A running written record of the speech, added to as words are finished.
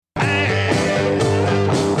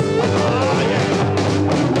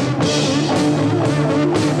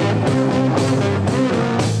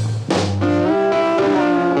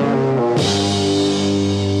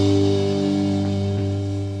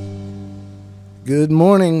Good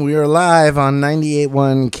morning. We are live on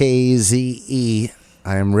 98.1 KZE.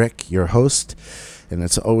 I am Rick, your host, and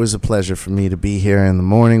it's always a pleasure for me to be here in the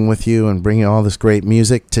morning with you and bring you all this great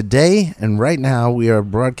music. Today and right now, we are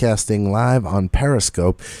broadcasting live on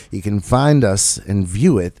Periscope. You can find us and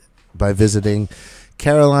view it by visiting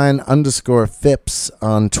Caroline_Phipps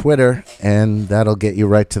on Twitter, and that'll get you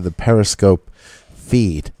right to the Periscope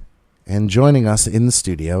feed. And joining us in the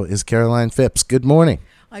studio is Caroline Phipps. Good morning.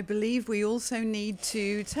 I believe we also need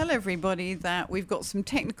to tell everybody that we've got some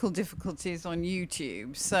technical difficulties on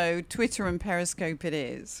YouTube. So Twitter and Periscope it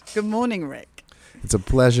is. Good morning, Rick. It's a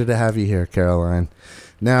pleasure to have you here, Caroline.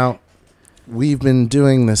 Now, we've been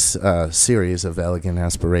doing this series of Elegant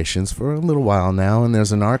Aspirations for a little while now, and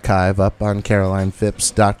there's an archive up on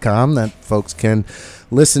CarolinePhipps.com that folks can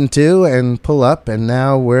listen to and pull up, and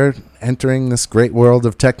now we're entering this great world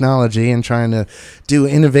of technology and trying to do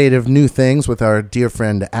innovative new things with our dear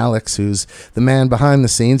friend Alex, who's the man behind the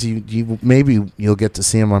scenes. Maybe you'll get to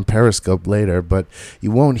see him on Periscope later, but you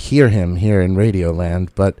won't hear him here in Radioland.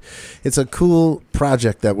 But it's a cool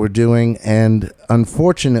project that we're doing, and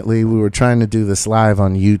unfortunately we were trying to do this live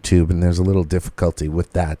on YouTube, and there's a little difficulty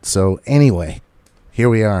with that. So anyway, here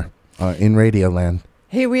we are in Radioland.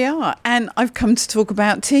 Here we are, and I've come to talk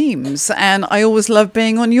about teams, and I always love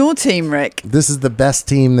being on your team, Rick. This is the best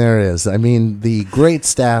team there is. I mean, the great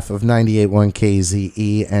staff of 98.1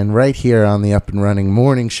 KZE, and right here on the Up and Running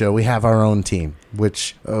Morning Show, we have our own team,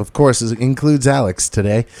 which, of course, includes Alex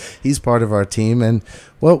today. He's part of our team, and,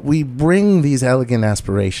 well, we bring these elegant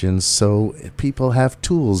aspirations so people have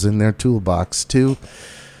tools in their toolbox to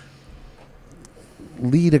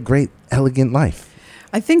lead a great, elegant life.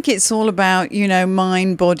 I think it's all about,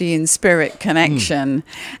 mind, body, and spirit connection.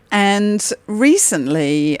 And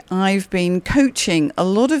recently, I've been coaching a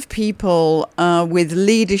lot of people with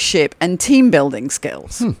leadership and team building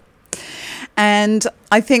skills. And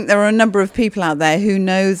I think there are a number of people out there who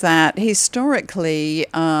know that historically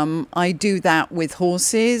I do that with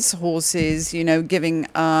horses, giving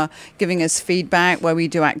us feedback where we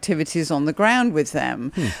do activities on the ground with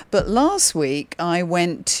them. But last week I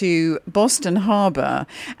went to Boston Harbor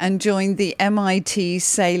and joined the MIT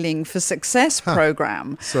Sailing for Success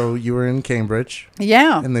program. So you were in Cambridge.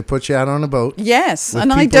 Yeah. And they put you out on a boat. Yes,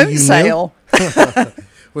 and I don't sail.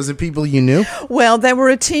 Was it people you knew? Well, there were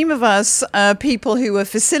a team of us, people who were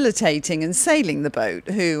facilitating and sailing the boat,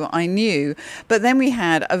 who I knew. But then we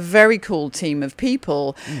had a very cool team of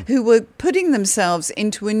people who were putting themselves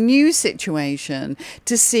into a new situation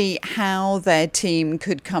to see how their team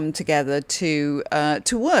could come together to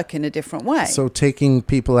work in a different way. So taking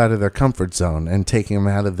people out of their comfort zone and taking them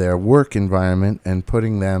out of their work environment and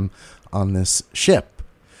putting them on this ship.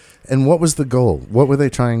 And what was the goal? What were they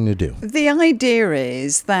trying to do? The idea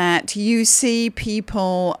is that you see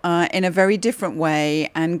people in a very different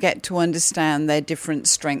way and get to understand their different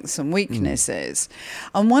strengths and weaknesses.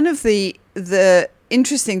 And one of the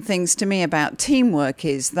interesting things to me about teamwork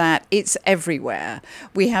is that it's everywhere.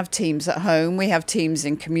 We have teams at home, we have teams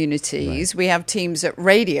in communities, we have teams at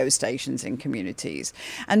radio stations in communities,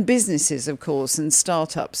 and businesses, of course, and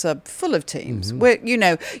startups are full of teams. Where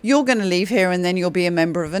you're going to leave here and then you'll be a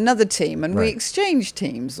member of another team, and we exchange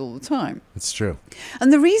teams all the time. It's true.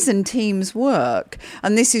 And the reason teams work,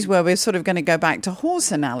 and this is where we're sort of going to go back to horse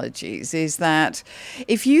analogies, is that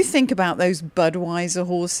if you think about those Budweiser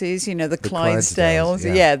horses, the Clydesdales,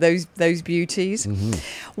 those beauties.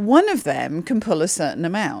 One of them can pull a certain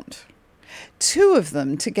amount. Two of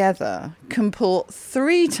them together can pull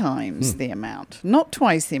 3 times the amount, not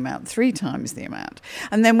twice the amount, 3 times the amount.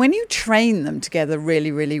 And then when you train them together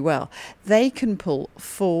really, really well, they can pull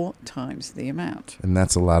 4 times the amount. And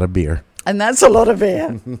that's a lot of beer. And that's a lot of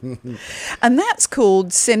beer. And that's called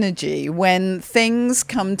synergy, when things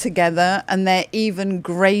come together and they're even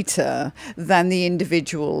greater than the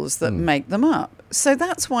individuals that make them up. So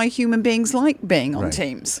that's why human beings like being on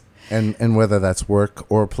teams. And whether that's work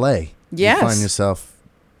or play. Yes. You find yourself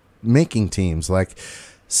making teams. Like,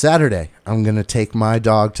 Saturday, I'm going to take my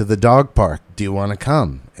dog to the dog park. Do you want to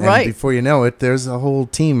come? And before you know it, there's a whole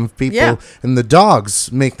team of people, and the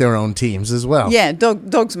dogs make their own teams as well. Yeah,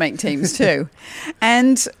 dogs make teams too.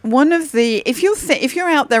 And one of the, if you're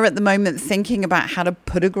out there at the moment thinking about how to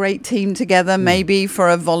put a great team together, maybe for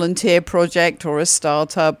a volunteer project or a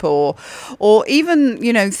startup, or even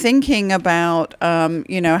thinking about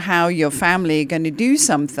how your family are going to do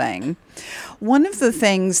something. One of the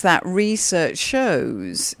things that research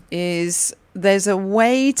shows is there's a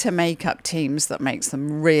way to make up teams that makes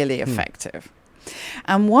them really effective.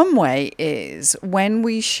 And one way is when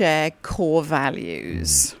we share core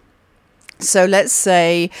values. So let's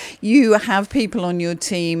say you have people on your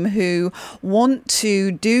team who want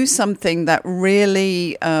to do something that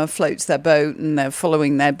really floats their boat and they're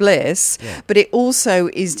following their bliss, but it also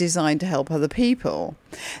is designed to help other people.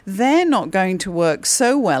 They're not going to work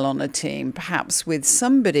so well on a team, perhaps with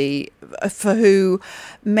somebody for who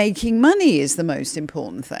making money is the most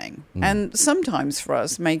important thing. And sometimes for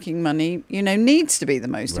us, making money, needs to be the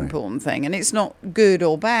most important thing. And it's not good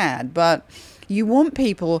or bad, but you want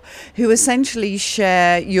people who essentially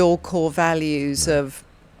share your core values of,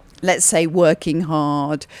 let's say, working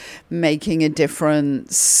hard, making a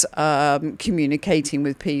difference, communicating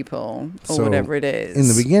with people, or whatever it is.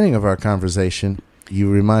 In the beginning of our conversation, you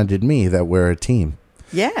reminded me that we're a team.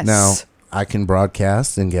 Yes. Now, I can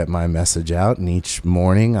broadcast and get my message out, and each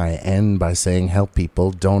morning I end by saying, help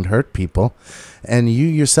people, don't hurt people. And you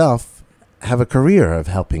yourself have a career of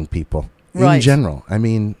helping people in general. I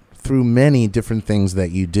mean, through many different things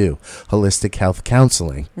that you do. Holistic health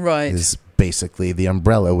counseling is basically the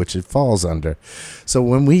umbrella which it falls under. So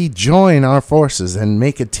when we join our forces and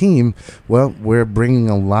make a team, well, we're bringing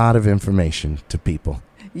a lot of information to people.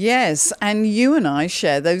 Yes, and you and I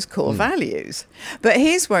share those core values. But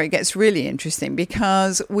here's where it gets really interesting,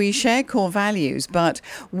 because we share core values, but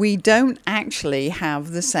we don't actually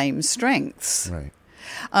have the same strengths. Right.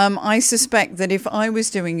 I suspect that if I was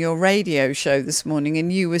doing your radio show this morning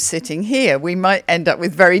and you were sitting here, we might end up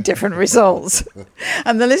with very different results.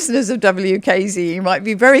 And the listeners of WKZE might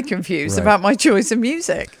be very confused about my choice of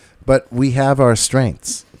music. But we have our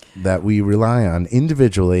strengths that we rely on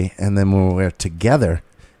individually, and then when we're together,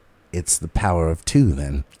 it's the power of two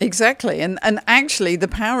then. Exactly. And actually, the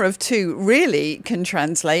power of two really can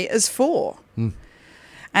translate as four.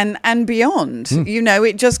 And beyond,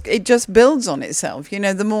 it just builds on itself.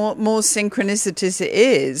 The more synchronicities it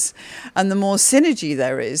is, and the more synergy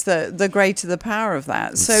there is, the greater the power of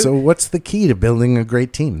that. So what's the key to building a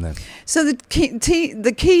great team then? So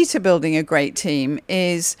the key to building a great team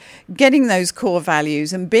is getting those core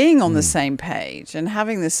values and being on the same page and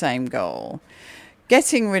having the same goal.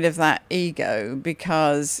 Getting rid of that ego,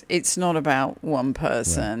 because it's not about one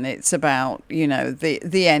person. Right. It's about,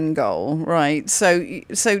 the end goal, right? So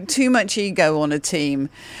too much ego on a team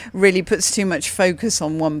really puts too much focus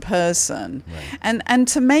on one person. Right. And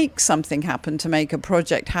to make something happen, to make a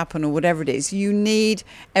project happen or whatever it is, you need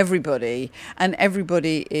everybody, and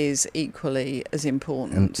everybody is equally as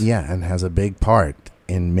important. And has a big part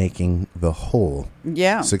in making the whole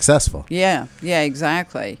successful. Yeah,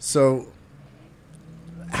 exactly. So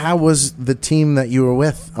how was the team that you were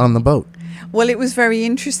with on the boat? Well, it was very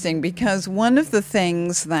interesting, because one of the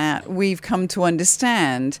things that we've come to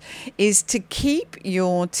understand is to keep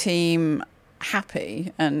your team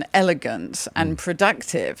happy and elegant and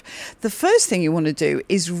productive, the first thing you want to do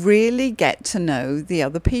is really get to know the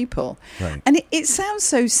other people. Right. And it sounds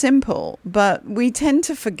so simple, but we tend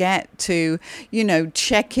to forget to,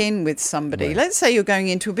 check in with somebody. Right. Let's say you're going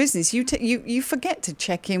into a business, you forget to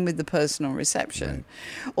check in with the person on reception,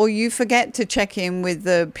 or you forget to check in with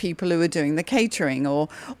the people who are doing the catering, or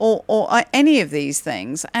any of these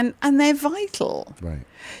things, and they're vital. Right.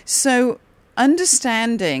 So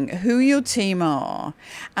understanding who your team are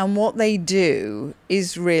and what they do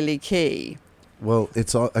is really key. Well,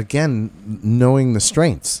 it's again knowing the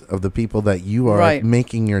strengths of the people that you are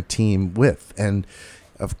making your team with. And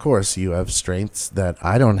of course, you have strengths that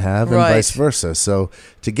I don't have, and vice versa. So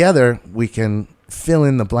together we can fill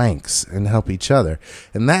in the blanks and help each other.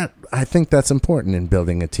 And that, I think that's important in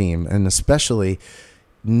building a team, and especially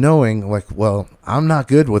knowing, I'm not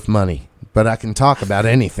good with money, but I can talk about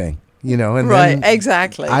anything. And then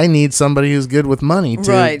exactly. I need somebody who's good with money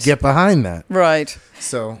to get behind that. Right.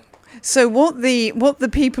 So what the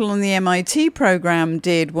people on the MIT program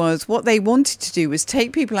did was, what they wanted to do was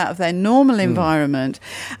take people out of their normal environment.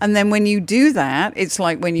 And then when you do that, it's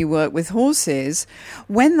like when you work with horses.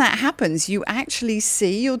 When that happens, you actually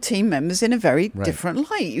see your team members in a very different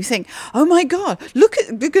light. You think, oh my God, look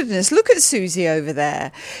at Susie over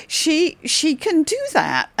there. She can do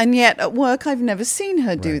that. And yet at work, I've never seen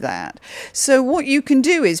her do that. So what you can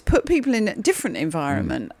do is put people in a different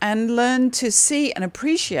environment and learn to see and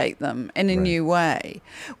appreciate them in a new way,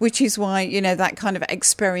 which is why, that kind of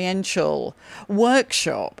experiential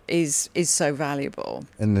workshop is so valuable.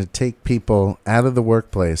 And to take people out of the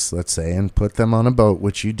workplace, let's say, and put them on a boat,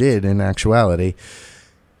 which you did in actuality,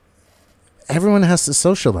 everyone has to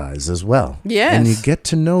socialize as well. Yes. And you get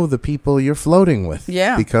to know the people you're floating with.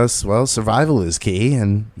 Yeah. Because, survival is key,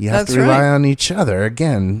 and you have to rely on each other,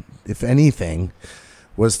 again, if anything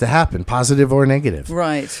was to happen, positive or negative.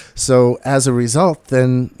 Right. So as a result,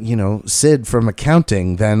 then, Sid from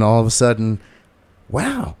accounting, then all of a sudden,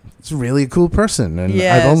 wow, it's really a cool person. And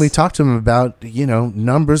Yes. I've only talked to him about,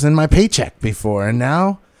 numbers in my paycheck before. And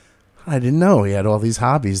now I didn't know he had all these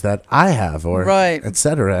hobbies that I have, or Right. et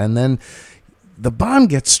cetera. And then the bond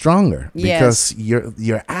gets stronger because Yes.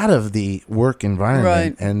 you're out of the work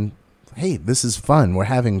environment. Right. And hey, this is fun. We're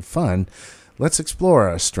having fun. Let's explore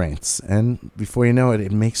our strengths. And before you know it,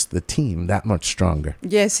 it makes the team that much stronger.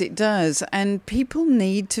 Yes, it does. And people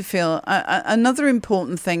need to feel another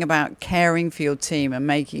important thing about caring for your team and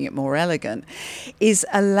making it more elegant is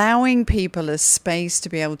allowing people a space to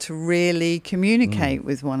be able to really communicate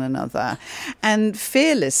with one another and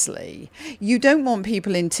fearlessly. You don't want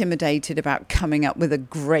people intimidated about coming up with a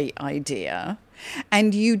great idea,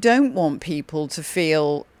 and you don't want people to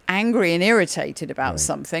feel angry and irritated about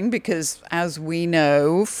something, because as we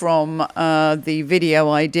know from the video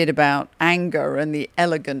I did about anger and the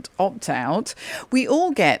elegant opt-out, we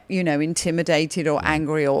all get, intimidated or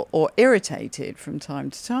angry or irritated from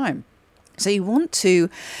time to time. So you want to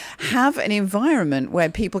have an environment where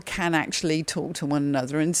people can actually talk to one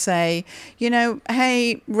another and say,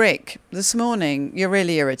 hey, Rick, this morning you're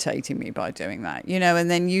really irritating me by doing that, and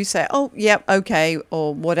then you say, oh, yep, okay,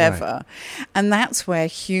 or whatever. Right. And that's where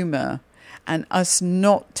humor and us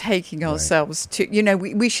not taking ourselves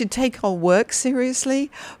we should take our work seriously,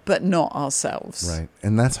 but not ourselves. Right.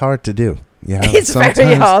 And that's hard to do. Yeah, it's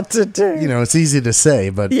very hard to do. It's easy to say,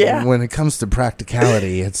 but when it comes to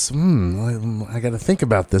practicality, it's, I got to think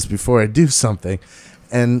about this before I do something.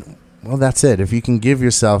 And, well, that's it. If you can give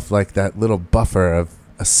yourself like that little buffer of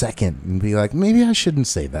a second and be like, maybe I shouldn't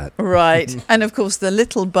say that. Right. And, of course, the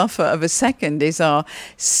little buffer of a second is our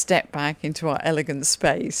step back into our elegant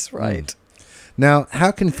space, right? Now, how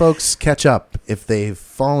can folks catch up if they've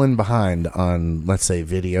fallen behind on, let's say,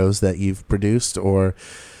 videos that you've produced or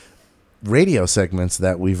radio segments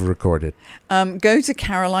that we've recorded? Go to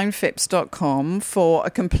carolinefipps.com for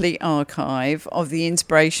a complete archive of the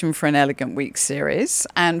Inspiration for an Elegant Week series,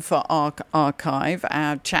 and for our archive,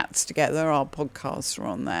 our chats together, our podcasts are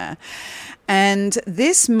on there. And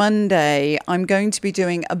this Monday, I'm going to be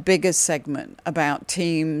doing a bigger segment about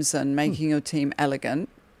teams and making your team elegant,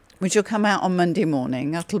 which will come out on Monday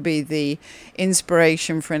morning. That'll be the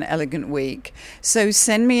Inspiration for an Elegant Week. So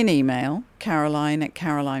send me an email,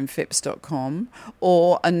 caroline@carolinefipps.com,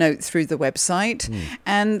 or a note through the website,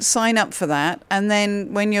 and sign up for that. And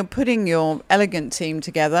then when you're putting your elegant team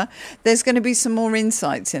together, there's going to be some more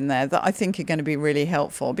insights in there that I think are going to be really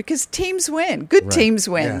helpful, because teams win. Good teams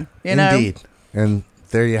win. Yeah, indeed. And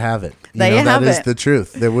there you have it. That is the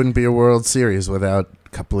truth. There wouldn't be a World Series without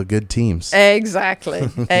couple of good teams. Exactly.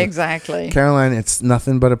 Caroline, it's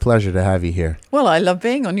nothing but a pleasure to have you here. Well, I love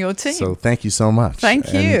being on your team. So thank you so much.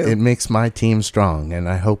 Thank you. It makes my team strong, and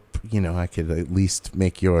I hope, I could at least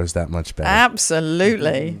make yours that much better.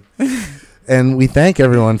 Absolutely. And we thank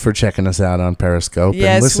everyone for checking us out on Periscope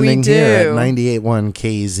and listening here at 98.1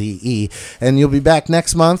 KZE. And you'll be back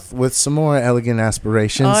next month with some more Elegant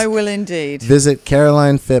Aspirations. I will indeed. Visit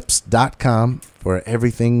carolinefipps.com for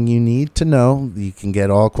everything you need to know. You can get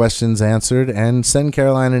all questions answered, and send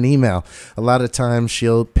Caroline an email. A lot of times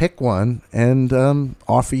she'll pick one and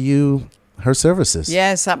offer you her services.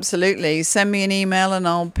 Yes, absolutely. Send me an email and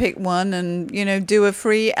I'll pick one and, do a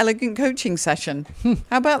free elegant coaching session.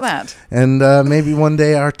 How about that? And maybe one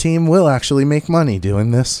day our team will actually make money doing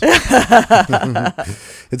this.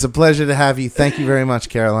 It's a pleasure to have you. Thank you very much,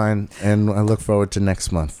 Caroline. And I look forward to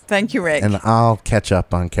next month. Thank you, Rick. And I'll catch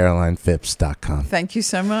up on carolinefipps.com. Thank you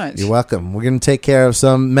so much. You're welcome. We're going to take care of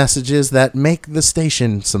some messages that make the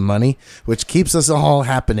station some money, which keeps us all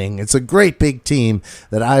happening. It's a great big team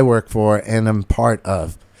that I work for and I'm part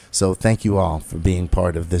of. So thank you all for being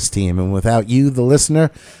part of this team. And without you, the listener,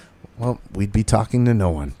 well, we'd be talking to no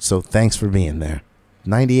one. So thanks for being there.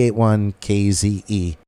 98.1 KZE.